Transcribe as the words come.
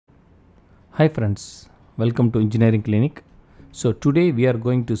Hi friends, welcome to Engineering Clinic. So today we are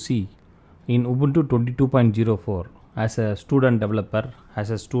going to see in Ubuntu 22.04 as a student developer, or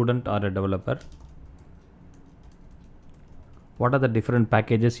a developer, what are the different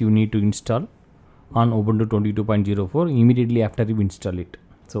packages you need to install on Ubuntu 22.04 immediately after you install it.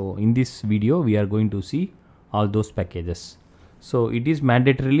 So in this video we are going to see all those packages. So it is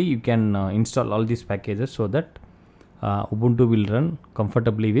mandatorily you can install all these packages so that Ubuntu will run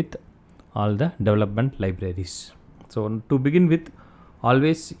comfortably with all the development libraries. So to begin with,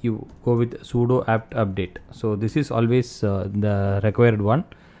 always you go with sudo apt update. So this is always the required one,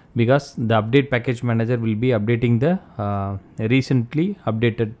 because the update package manager will be updating the recently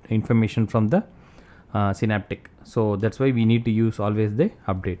updated information from the synaptic. So that's why we need to use always the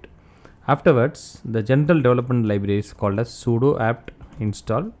update. Afterwards, the general development library is called as sudo apt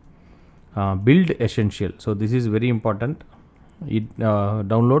install build essential. So this is very important. It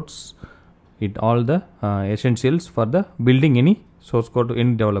downloads it all the essentials for the building any source code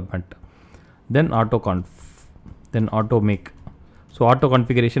in development. Then autoconf, then automake. So auto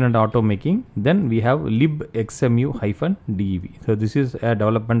configuration and auto making. Then we have libxmu-dev. So this is a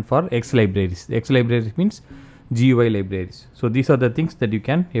development for X libraries. X libraries means GUI libraries. So these are the things that you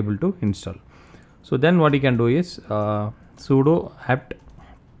can able to install. So then what you can do is sudo apt.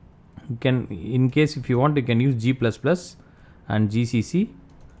 You can, in case if you want, you can use G++ and GCC.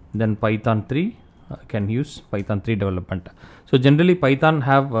 Then Python 3 can use Python 3 development. So generally Python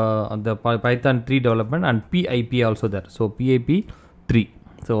have the Python 3 development and PIP also there. So PIP 3.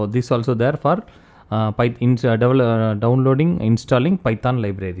 So this also there for downloading, installing Python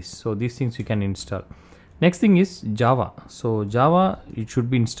libraries. So these things you can install. Next thing is Java. So Java, it should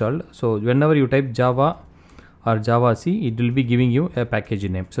be installed. So whenever you type Java or Java C, it will be giving you a package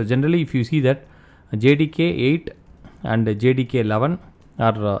name. So generally if you see that JDK 8 and JDK 11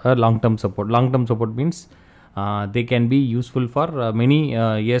 are a long-term support. Long-term support means they can be useful for many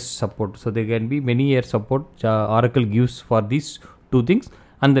years support. So they can be many years support Oracle gives for these two things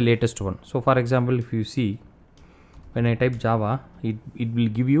and the latest one. So for example, if you see when I type Java, it will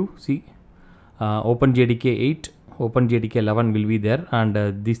give you, see, OpenJDK 8, OpenJDK 11 will be there, and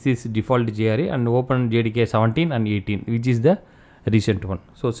this is default JRE, and OpenJDK 17 and 18, which is the recent one.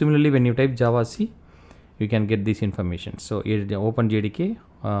 So similarly, when you type Java C, you can get this information. So OpenJDK,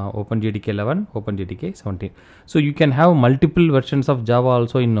 OpenJDK 11, OpenJDK 17. So you can have multiple versions of Java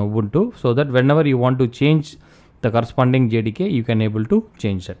also in Ubuntu, so that whenever you want to change the corresponding JDK, you can able to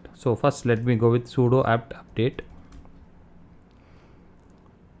change that. So first let me go with sudo apt update.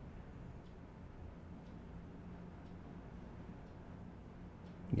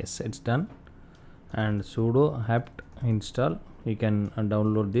 Yes, it's done. And sudo apt install, you can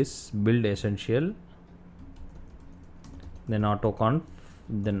download this build essential, then autoconf,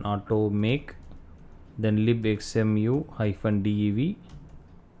 then automake, then libxmu-dev,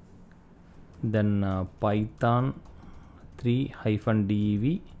 then Python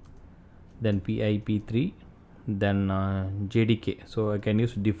 3-dev, then PIP3, then JDK. So I can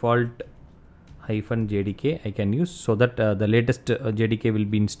use default-jdk I can use, so that the latest JDK will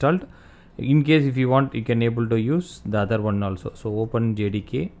be installed. In case if you want, you can able to use the other one also. So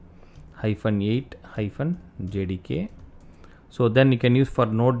OpenJDK -8-jdk. So then you can use for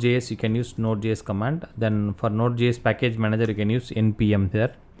nodejs, you can use nodejs command. Then for nodejs package manager, you can use npm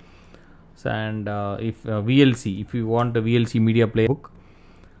there. So and if VLC, if you want a VLC media player book,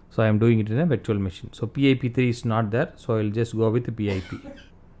 so I am doing it in a virtual machine. So PIP3 is not there, so I will just go with the PIP.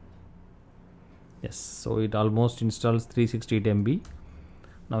 Yes, so it almost installs 368 MB.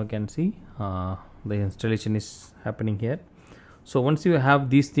 Now you can see the installation is happening here. So once you have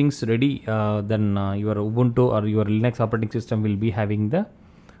these things ready, then your Ubuntu or your Linux operating system will be having the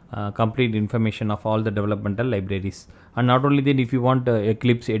complete information of all the developmental libraries. And not only then, if you want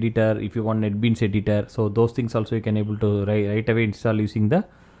Eclipse editor, if you want NetBeans editor, so those things also you can able to right away install using the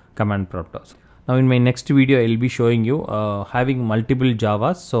command prompt. Now in my next video, I will be showing you having multiple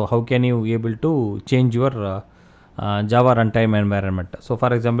Javas. So how can you able to change your Java runtime environment. So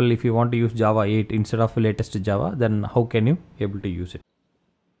for example, if you want to use Java 8 instead of latest Java, then how can you able to use it?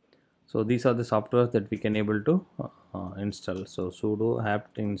 So these are the softwares that we can able to install. So sudo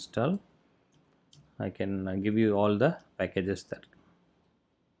apt install, I can give you all the packages there.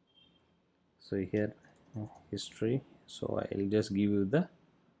 So here history, so I will just give you the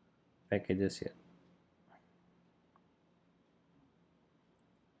packages here.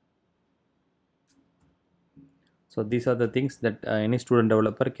 So these are the things that any student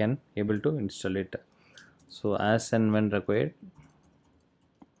developer can able to install it. So as and when required,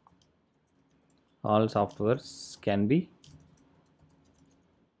 all softwares can be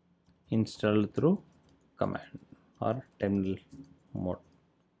installed through command or terminal mode.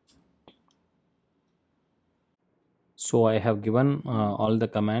 So I have given all the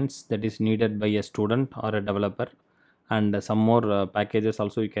commands that is needed by a student or a developer, and some more packages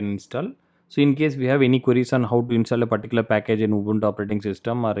also you can install. So in case we have any queries on how to install a particular package in Ubuntu operating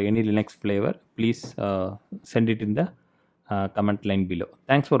system or any Linux flavor, please send it in the comment line below.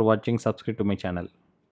 Thanks for watching. Subscribe to my channel.